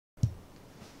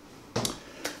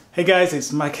Hey guys,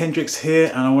 it's Mike Hendricks here,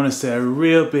 and I want to say a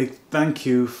real big thank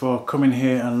you for coming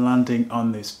here and landing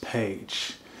on this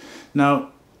page.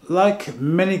 Now, like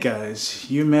many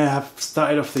guys, you may have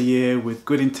started off the year with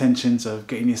good intentions of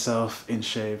getting yourself in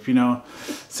shape,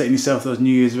 setting yourself those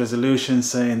New Year's resolutions,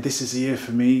 saying this is the year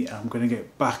for me, I'm going to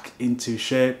get back into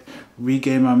shape,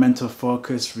 regain my mental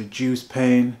focus, reduce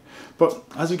pain. But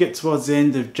as we get towards the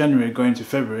end of January going to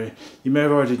February, you may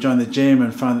have already joined the gym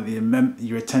and found that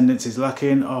your attendance is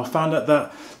lacking, or found out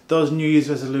that those New Year's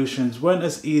resolutions weren't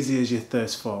as easy as you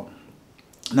thirst for.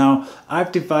 Now,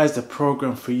 I've devised a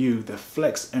program for you, the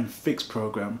Flex and Fix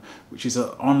program, which is an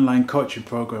online coaching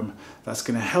program that's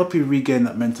going to help you regain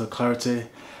that mental clarity,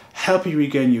 help you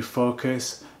regain your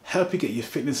focus, help you get your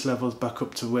fitness levels back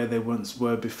up to where they once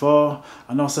were before,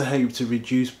 and also help you to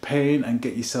reduce pain and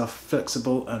get yourself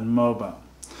flexible and mobile.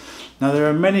 Now, there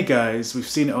are many guys, we've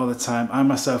seen it all the time, I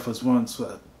myself was once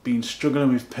been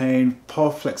struggling with pain,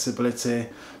 poor flexibility,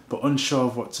 but unsure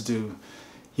of what to do.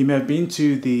 You may have been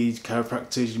to the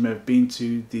chiropractors, you may have been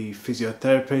to the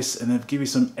physiotherapists, and they've given you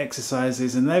some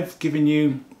exercises and they've given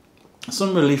you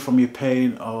some relief from your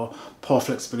pain or poor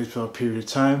flexibility for a period of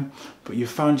time, but you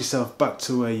found yourself back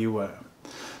to where you were.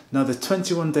 Now, the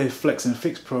 21-day Flex and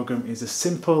Fix program is a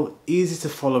simple, easy to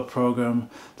follow program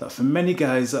that for many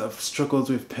guys that have struggled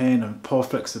with pain and poor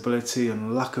flexibility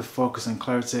and lack of focus and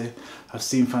clarity have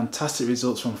seen fantastic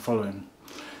results from following.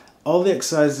 All the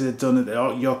exercises are done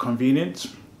at your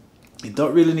convenience. You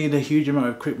don't really need a huge amount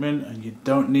of equipment, and you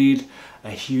don't need a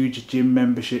huge gym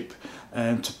membership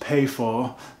to pay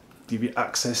for to give you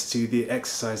access to the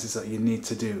exercises that you need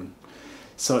to do.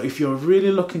 So if you're really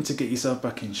looking to get yourself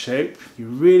back in shape, you're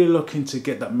really looking to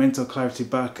get that mental clarity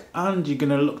back, and you're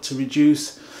going to look to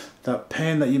reduce that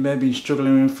pain that you may have been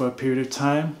struggling with for a period of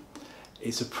time,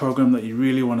 it's a program that you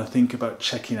really want to think about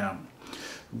checking out.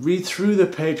 Read through the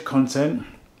page content,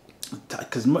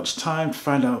 take as much time to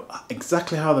find out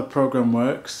exactly how the program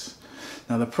works.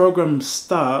 Now, the program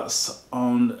starts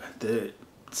on the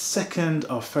 2nd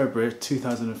of February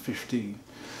 2015.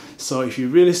 So if you're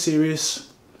really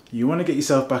serious, you want to get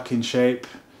yourself back in shape,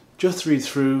 just read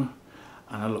through,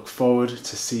 and I look forward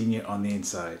to seeing you on the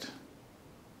inside.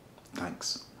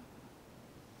 Thanks.